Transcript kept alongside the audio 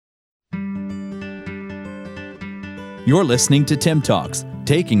You're listening to Tim Talks,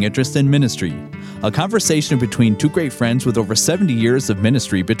 Taking Interest in Ministry, a conversation between two great friends with over 70 years of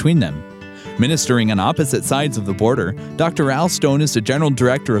ministry between them. Ministering on opposite sides of the border, Dr. Al Stone is the General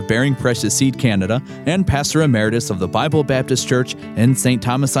Director of Bearing Precious Seed Canada and Pastor Emeritus of the Bible Baptist Church in St.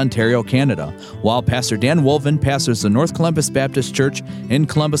 Thomas, Ontario, Canada, while Pastor Dan Wolven pastors the North Columbus Baptist Church in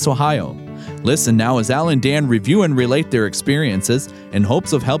Columbus, Ohio. Listen now as Al and Dan review and relate their experiences in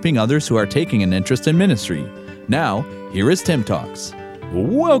hopes of helping others who are taking an interest in ministry. Now, here is Tim Talks.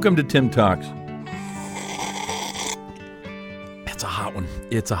 Welcome to Tim Talks. It's a hot one.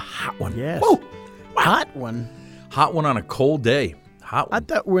 It's a hot one. Yes. Woo! Hot one. Hot one on a cold day. Hot I one.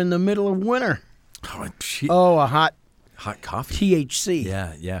 thought we're in the middle of winter. Gee. Oh, a hot Hot coffee. THC.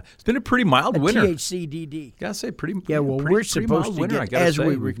 Yeah. It's been a pretty mild A winter. THCDD. Gotta say, pretty. Yeah, well, pretty, we're pretty supposed mild to winter, get, I gotta as say.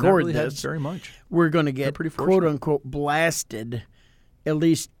 we We've not record really had this, very much. we're going to get, pretty fortunate. quote-unquote, blasted at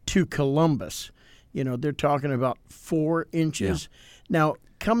least to Columbus. You know, they're talking about 4 inches. Now,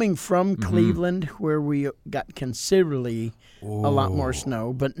 coming from Cleveland, where we got considerably a lot more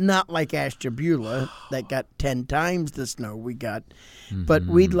snow, but not like Ashtabula that got 10 times the snow we got. But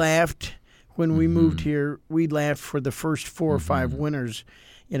we laughed when we moved here. We laughed for the first 4 or 5 winters,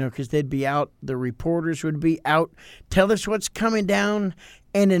 you know, because they'd be out, the reporters would be out, tell us what's coming down,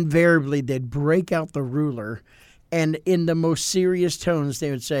 and invariably they'd break out the ruler, and in the most serious tones they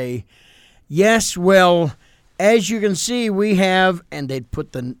would say, yes, well, as you can see, we have, and they'd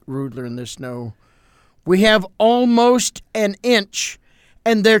put the ruler in the snow, we have almost an inch,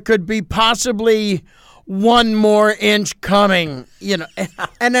 and there could be possibly 1 more inch coming, you know.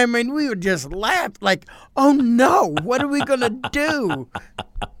 And I mean, we would just laugh like, oh no, what are we going to do?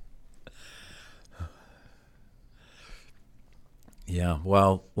 Yeah.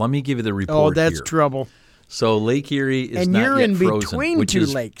 Well, let me give you the report. Oh, that's here. trouble. So Lake Erie is And not you're yet in frozen, between which 2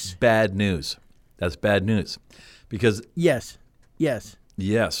 is lakes. bad news. That's bad news, because Yes.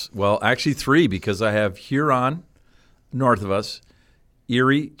 yes, well, actually 3, because I have Huron north of us,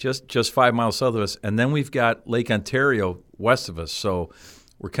 Erie just 5 miles south of us, and then we've got Lake Ontario west of us. So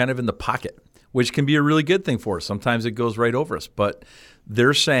we're kind of in the pocket, which can be a really good thing for us. Sometimes it goes right over us, but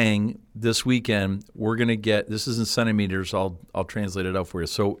they're saying this weekend we're going to get, this is in centimeters, I'll translate it out for you.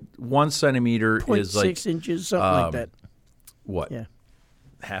 So 1 centimeter is like 0.6 inches, something like that. what? Yeah.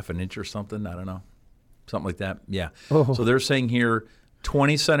 Half an inch or something? I don't know. Something like that. Yeah. Oh. So they're saying here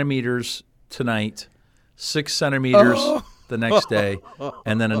 20 centimeters tonight, 6 centimeters the next day,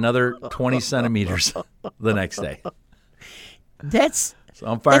 and then another 20 centimeters the next day. That's So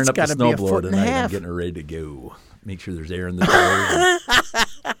I'm firing up the gotta be a snowblower foot and a tonight. I'm half. getting it ready to go. Make sure there's air in the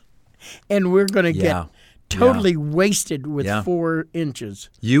tires. and we're going to Yeah. get totally wasted with Yeah. 4 inches.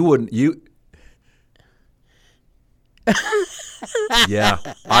 You wouldn't. Yeah.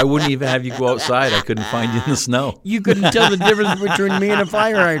 I wouldn't even have you go outside. I couldn't find you in the snow. You couldn't tell the difference between me and a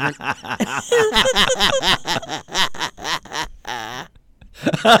fire hydrant.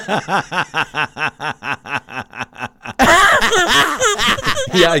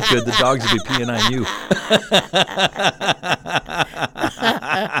 Yeah, I could. The dogs would be peeing on you.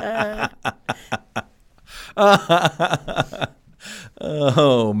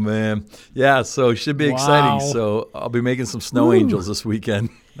 Oh, man. Yeah, so it should be exciting. Wow. So I'll be making some snow angels this weekend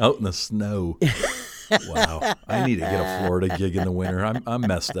out in the snow. Wow. I need to get a Florida gig in the winter. I'm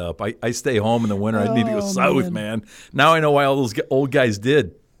messed up. I stay home in the winter. I need to go south, man. Now I know why all those old guys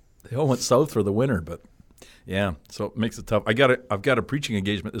did. They all went south for the winter, but yeah, so it makes it tough. I've got a preaching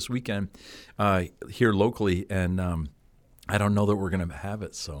engagement this weekend here locally, and I don't know that we're going to have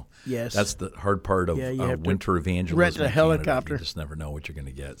it. So Yes. that's the hard part of Yeah, you have to winter evangelism. rent a in Canada. helicopter. You just never know what you're going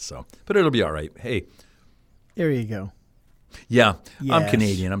to get. So, but it'll be all right. Hey, There you go. yeah, I'm Yes.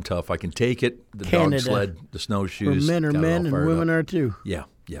 Canadian. I'm tough. I can take it. The Canada. dog sled, the Where snowshoes. men are got it men all and fired women up. are too. Yeah,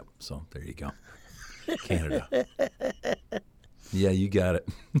 yep. So there you go. Canada. Yeah, you got it.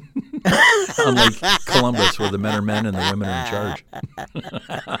 Unlike Columbus, where the men are men and the women are in charge.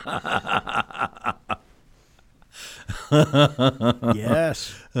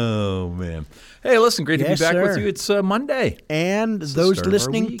 Yes. Oh, man. Hey, listen, great to Yes, be back with sir. you. It's Monday. And It's the those start of our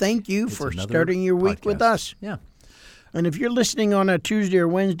listening, week. thank you It's for another starting your week with podcast. us. Yeah. And if you're listening on a Tuesday or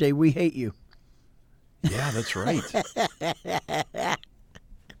Wednesday, we hate you. Yeah, that's right.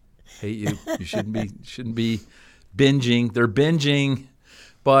 Hate you. You shouldn't be binging. They're binging.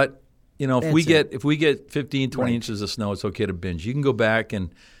 But, you know, if we get 15, 20 Right. inches of snow, it's okay to binge. You can go back and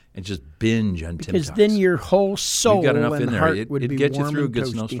just binge on Tim Because Talks. then your whole soul You've got enough and in there. heart It, would it'd be get you warm through a and good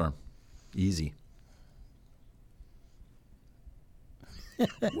toasty. snowstorm. Easy.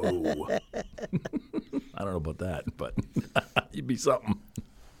 Whoa. I don't know about that, but you'd be something.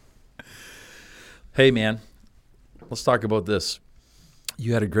 Hey, man. let's talk about this.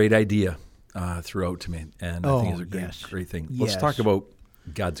 You had a great idea throughout to me, and I think it's a great thing. Let's talk about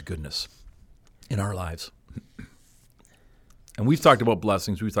God's goodness in our lives. And we've talked about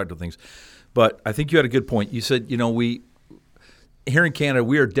blessings, we've talked about things, but I think you had a good point. You said, we here in Canada,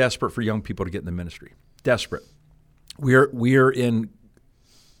 we are desperate for young people to get in the ministry. Desperate. We are in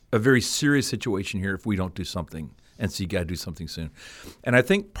a very serious situation here if we don't do something and see God do something soon. And I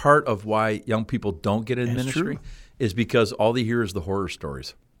think part of why young people don't get in ministry is because all they hear is the horror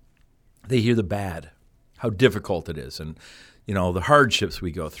stories. They hear the bad, how difficult it is, and the hardships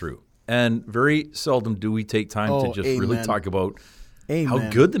we go through. And very seldom do we take time to just really talk about how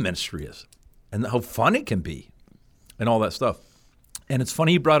good the ministry is and how fun it can be and all that stuff. And it's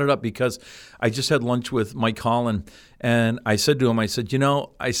funny you brought it up because I just had lunch with Mike Holland, and I said to him, I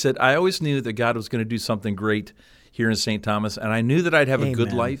said, I always knew that God was going to do something great here in St. Thomas, and I knew that I'd have a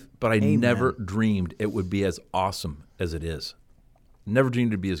good life, but I never dreamed it would be as awesome as it is. Never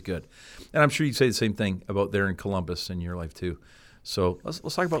dreamed it'd be as good. And I'm sure you'd say the same thing about there in Columbus in your life too. So let's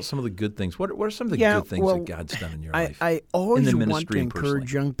talk about some of the good things. What are some of the good things that God's done in your life? I always want to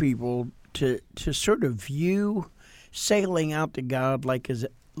encourage young people to sort of view sailing out to God like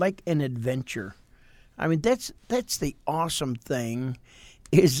an adventure. I mean, that's the awesome thing,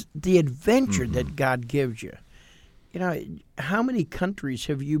 is the adventure that God gives you. How many countries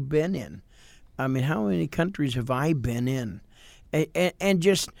have you been in? I mean, how many countries have I been in? And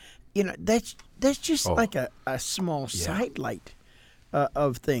just, that's just like a small sidelight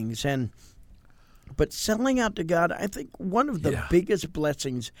of things. But selling out to God, I think one of the biggest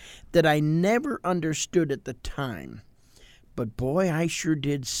blessings that I never understood at the time, but boy, I sure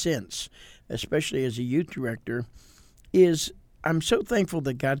did since, especially as a youth director, is I'm so thankful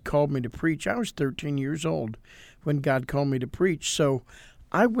that God called me to preach. I was 13 years old when God called me to preach. So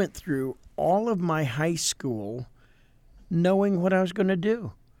I went through all of my high school knowing what I was going to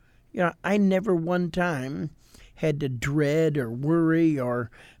do. I never one time had to dread or worry or,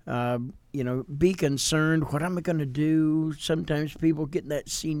 be concerned. What am I going to do? Sometimes people get that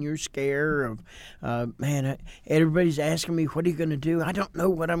senior scare of, everybody's asking me, what are you going to do? I don't know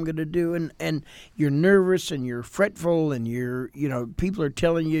what I'm going to do. And you're nervous and you're fretful and people are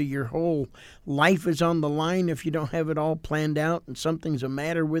telling you your whole life is on the line if you don't have it all planned out and something's the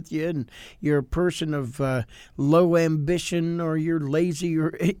matter with you and you're a person of low ambition or you're lazy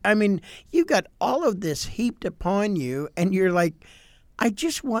you got all of this heaped upon you and you're like, I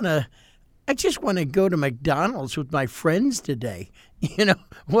just want to go to McDonald's with my friends today.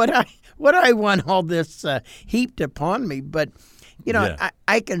 What I want all this heaped upon me. But,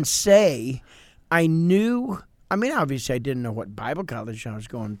 I can say I knew, obviously I didn't know what Bible college I was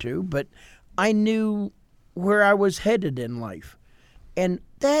going to, but I knew where I was headed in life. And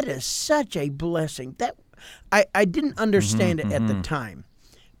that is such a blessing. That I didn't understand it at the time.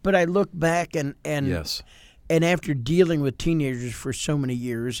 But I look back and yes. And after dealing with teenagers for so many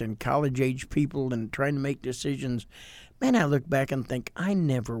years and college-age people and trying to make decisions, man, I look back and think I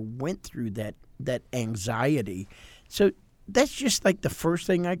never went through that anxiety. So that's just like the first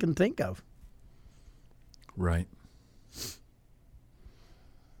thing I can think of. Right.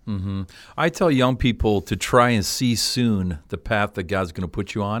 Mm-hmm. I tell young people to try and see soon the path that God's going to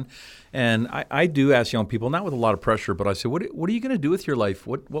put you on. And I do ask young people, not with a lot of pressure, but I say, what are you going to do with your life?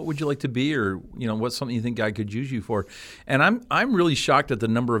 What would you like to be? Or, what's something you think God could use you for? And I'm really shocked at the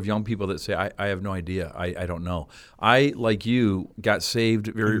number of young people that say, I have no idea. I don't know. I, like you, got saved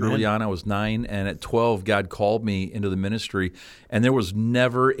very early on. I was 9, and at 12, God called me into the ministry, and there was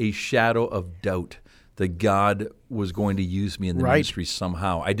never a shadow of doubt that God was going to use me in the ministry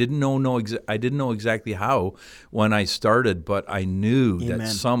somehow. I didn't know exactly how when I started, but I knew that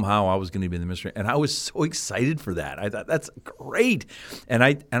somehow I was going to be in the ministry, and I was so excited for that. I thought that's great, and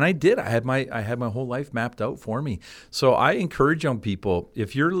I did. I had my whole life mapped out for me. So I encourage young people,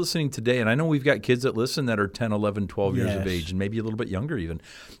 if you're listening today, and I know we've got kids that listen that are 10, 11, 12 years of age, and maybe a little bit younger even,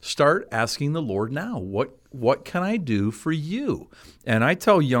 start asking the Lord now, what can I do for you? And I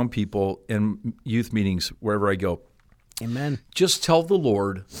tell young people in youth meetings, wherever I go, amen. Just tell the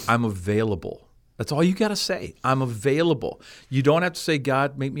Lord, I'm available. That's all you got to say. I'm available. You don't have to say,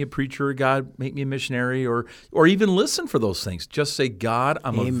 God, make me a preacher, God, make me a missionary, or even listen for those things. Just say, God,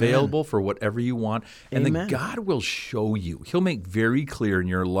 I'm available for whatever you want. And then God will show you. He'll make very clear in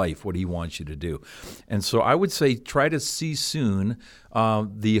your life what he wants you to do. And so I would say try to see soon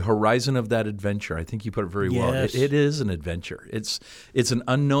the horizon of that adventure. I think you put it very well. It is an adventure. It's an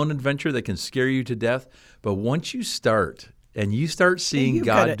unknown adventure that can scare you to death. But once you start, and you start seeing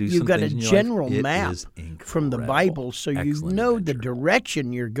God do some things in your life, you've got a general map from the Bible, so you know the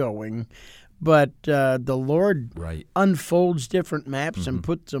direction you're going. but the Lord Right. unfolds different maps and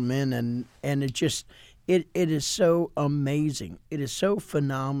puts them in, and it just it is so amazing. It is so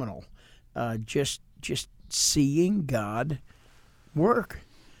phenomenal, just seeing God work.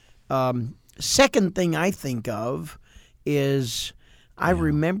 Second thing I think of is I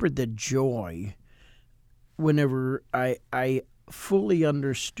remember the joy whenever I fully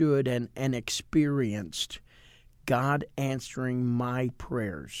understood and experienced God answering my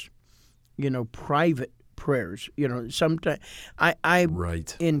prayers, private prayers. Sometimes I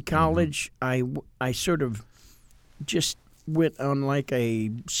Right. in college I sort of just went on like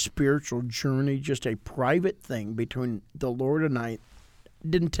a spiritual journey, just a private thing between the Lord and I.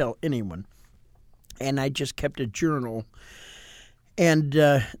 Didn't tell anyone, and I just kept a journal. And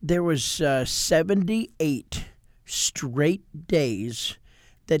there was 78 straight days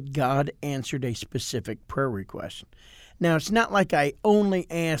that God answered a specific prayer request. Now, it's not like I only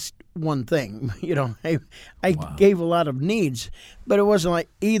asked one thing. I gave a lot of needs, but it wasn't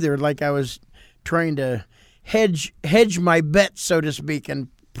like I was trying to hedge my bets, so to speak, and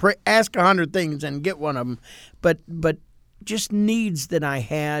ask 100 things and get one of them. But just needs that I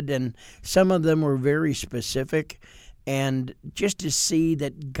had, and some of them were very specific. And just to see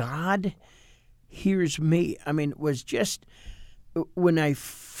that God hears me, it was just, when I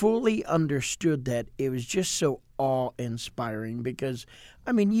fully understood that, it was just so awe-inspiring because,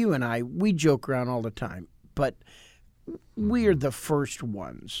 you and I, we joke around all the time, but we are the first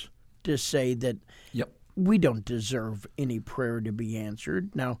ones to say that we don't deserve any prayer to be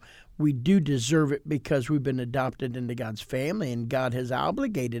answered. Now, we do deserve it because we've been adopted into God's family and God has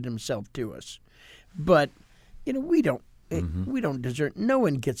obligated himself to us. But, we don't deserve. No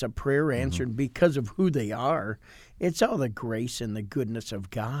one gets a prayer answered because of who they are. It's all the grace and the goodness of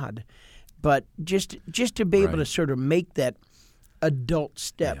God. But just to be able to sort of make that adult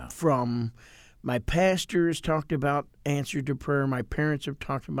step from my pastor has talked about answer to prayer, my parents have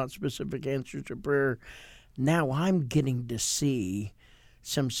talked about specific answers to prayer. Now I'm getting to see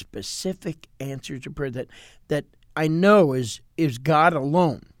some specific answers to prayer that I know is God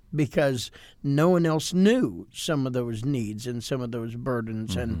alone, because no one else knew some of those needs and some of those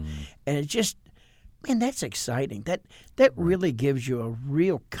burdens. And it just, man, that's exciting. That really gives you a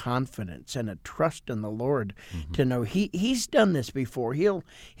real confidence and a trust in the Lord to know He's done this before. He'll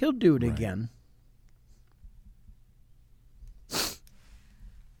do it again.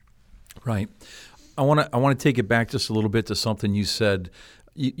 Right. I want to take it back just a little bit to something you said.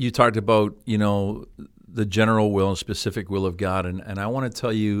 You talked about, the general will and specific will of God. And I want to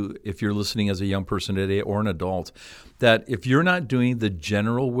tell you, if you're listening as a young person today or an adult, that if you're not doing the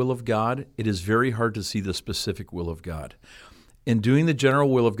general will of God, it is very hard to see the specific will of God. In doing the general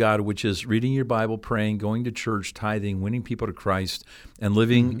will of God, which is reading your Bible, praying, going to church, tithing, winning people to Christ, and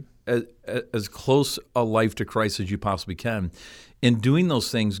living as close a life to Christ as you possibly can, in doing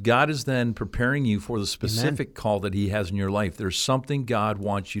those things, God is then preparing you for the specific call that He has in your life. There's something God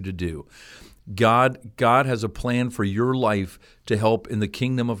wants you to do. God has a plan for your life to help in the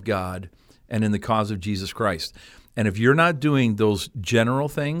kingdom of God and in the cause of Jesus Christ. And if you're not doing those general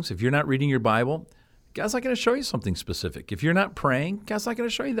things, if you're not reading your Bible, God's not going to show you something specific. If you're not praying, God's not going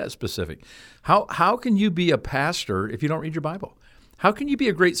to show you that specific. How can you be a pastor if you don't read your Bible? How can you be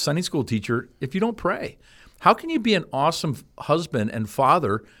a great Sunday school teacher if you don't pray? How can you be an awesome husband and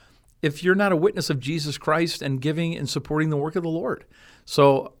father if you're not a witness of Jesus Christ and giving and supporting the work of the Lord?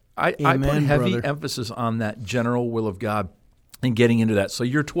 So I put heavy emphasis on that general will of God and getting into that. So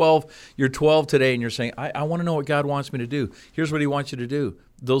you're 12 today, and you're saying, I want to know what God wants me to do. Here's what He wants you to do.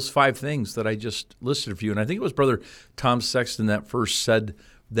 Those 5 things that I just listed for you. And I think it was Brother Tom Sexton that first said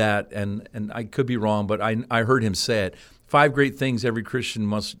that, and I could be wrong, but I heard him say it. 5 great things every Christian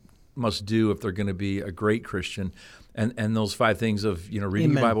must do if they're going to be a great Christian. And those 5 things of,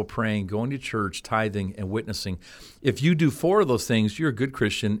 reading the Bible, praying, going to church, tithing, and witnessing. If you do 4 of those things, you're a good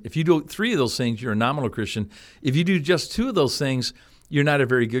Christian. If you do 3 of those things, you're a nominal Christian. If you do just 2 of those things, you're not a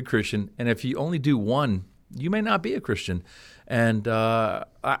very good Christian. And if you only do 1, you may not be a Christian. And I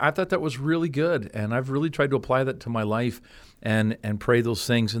thought that was really good. And I've really tried to apply that to my life and pray those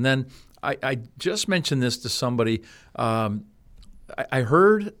things. And then I just mentioned this to somebody. I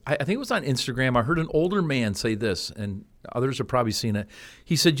heard, I think it was on Instagram, I heard an older man say this, and others have probably seen it.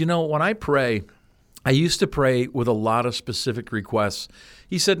 He said, when I pray, I used to pray with a lot of specific requests.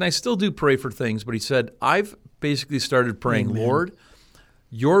 He said, and I still do pray for things, but he said, I've basically started praying, Lord,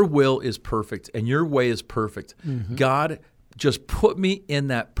 your will is perfect and your way is perfect. God, just put me in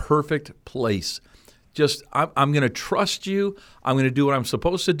that perfect place I'm going to trust you. I'm going to do what I'm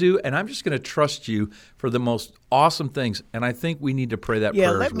supposed to do, and I'm just going to trust you for the most awesome things. And I think we need to pray that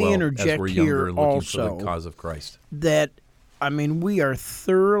prayer let as me well interject as we're younger here and looking also for the cause of Christ. We are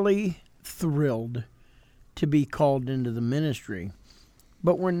thoroughly thrilled to be called into the ministry,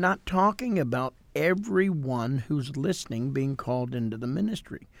 but we're not talking about everyone who's listening being called into the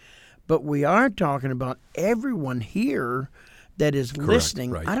ministry. But we are talking about everyone here that is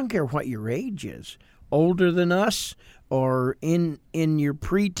listening. Right. I don't care what your age is, older than us or in your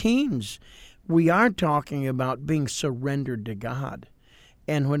preteens. We are talking about being surrendered to God.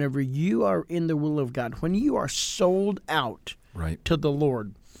 And whenever you are in the will of God, when you are sold out to the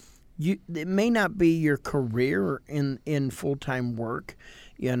Lord, it may not be your career in full-time work.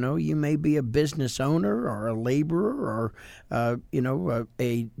 You may be a business owner or a laborer or,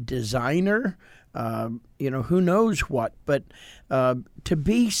 a designer, who knows what. But to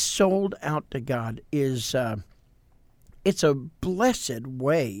be sold out to God is it's a blessed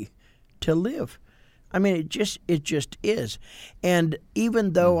way to live. I mean, it just is. And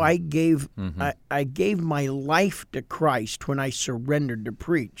even though I gave my life to Christ when I surrendered to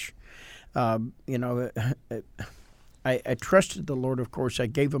preach, I trusted the Lord, of course. I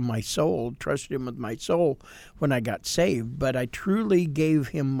gave him my soul, trusted him with my soul when I got saved. But I truly gave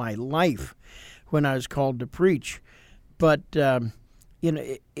him my life when I was called to preach. But,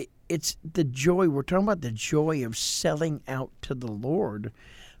 it's the joy. We're talking about the joy of selling out to the Lord.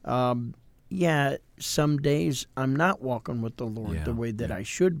 Some days I'm not walking with the Lord the way that I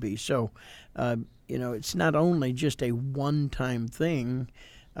should be. So, it's not only just a one-time thing.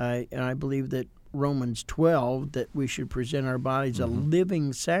 And I believe that Romans 12, that we should present our bodies a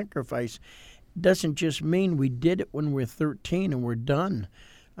living sacrifice, doesn't just mean we did it when we're 13 and we're done.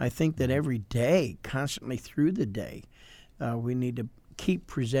 I think that every day, constantly through the day, we need to keep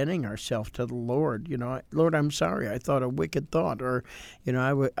presenting ourselves to the Lord. Lord, I'm sorry, I thought a wicked thought, or,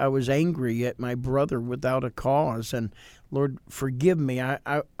 I was angry at my brother without a cause, and Lord, forgive me.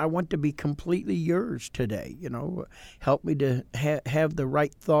 I want to be completely yours today. Help me to have the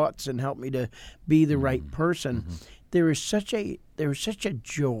right thoughts and help me to be the right person. There is such a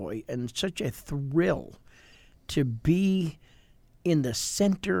joy and such a thrill to be in the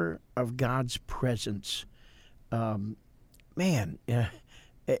center of God's presence. I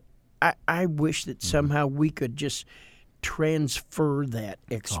wish that somehow we could just transfer that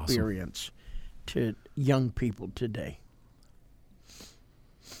experience to young people today.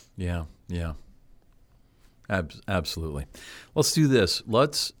 Yeah. Absolutely. Let's do this.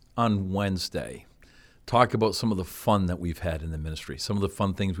 Let's, on Wednesday, talk about some of the fun that we've had in the ministry, some of the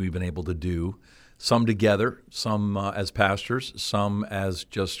fun things we've been able to do, some together, some as pastors, some as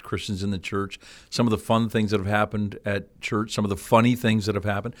just Christians in the church, some of the fun things that have happened at church, some of the funny things that have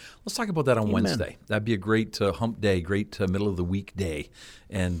happened. Let's talk about that on Wednesday. That'd be a great hump day, great middle of the week day,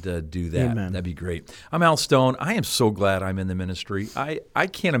 and do that. Amen. That'd be great. I'm Al Stone. I am so glad I'm in the ministry. I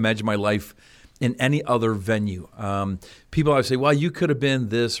can't imagine my life in any other venue. People always say, well, you could have been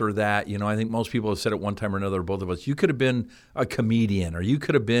this or that. I think most people have said at one time or another, both of us, you could have been a comedian, or you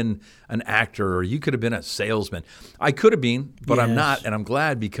could have been an actor, or you could have been a salesman. I could have been, but I'm not, and I'm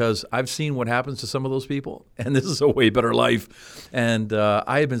glad, because I've seen what happens to some of those people, and this is a way better life. And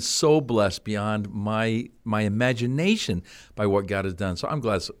I have been so blessed beyond my imagination by what God has done. So I'm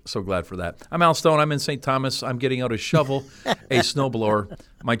so glad for that. I'm Al Stone. I'm in St. Thomas. I'm getting out a shovel, a snowblower,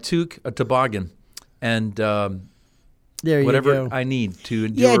 my toque, a toboggan, and whatever I need to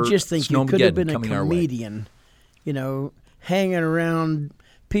endure. Yeah, just think you could have been a comedian, hanging around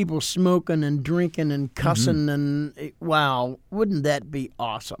people smoking and drinking and cussing, and wow, wouldn't that be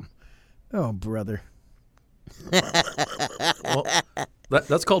awesome? Oh, brother. Well,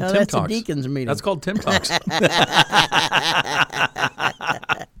 that's called Tim that's Talks. A deacon's meeting. That's called Tim Talks.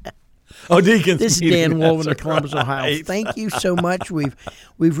 Oh, deacons. This is Dan Wolven of Columbus, Ohio. Right. Thank you so much. We've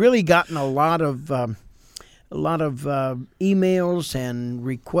really gotten a lot of emails and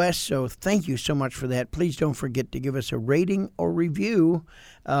requests. So thank you so much for that. Please don't forget to give us a rating or review.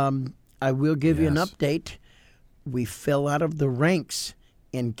 I will give you an update. We fell out of the ranks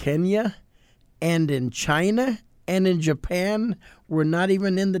in Kenya and in China and in Japan. We're not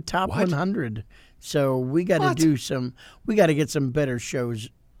even in the top 100. So we got to do some. We got to get some better shows,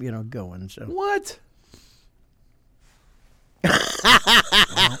 going. So what? Well,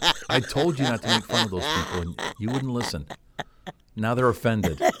 I told you not to make fun of those people, and you wouldn't listen. Now they're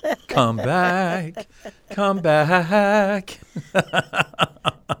offended. Come back.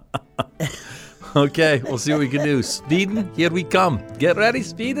 Okay, we'll see what we can do. Speeding, here we come. Get ready,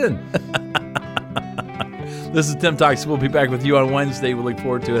 speeding. This is Tim Talks. We'll be back with you on Wednesday. We look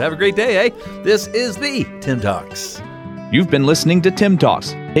forward to it. Have a great day, eh? This is the Tim Talks. You've been listening to Tim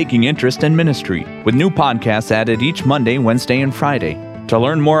Talks, Taking Interest in Ministry, with new podcasts added each Monday, Wednesday, and Friday. To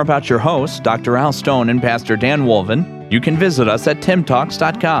learn more about your hosts, Dr. Al Stone and Pastor Dan Wolven, you can visit us at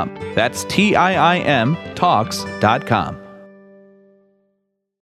timtalks.com. That's TIIM Talks.com.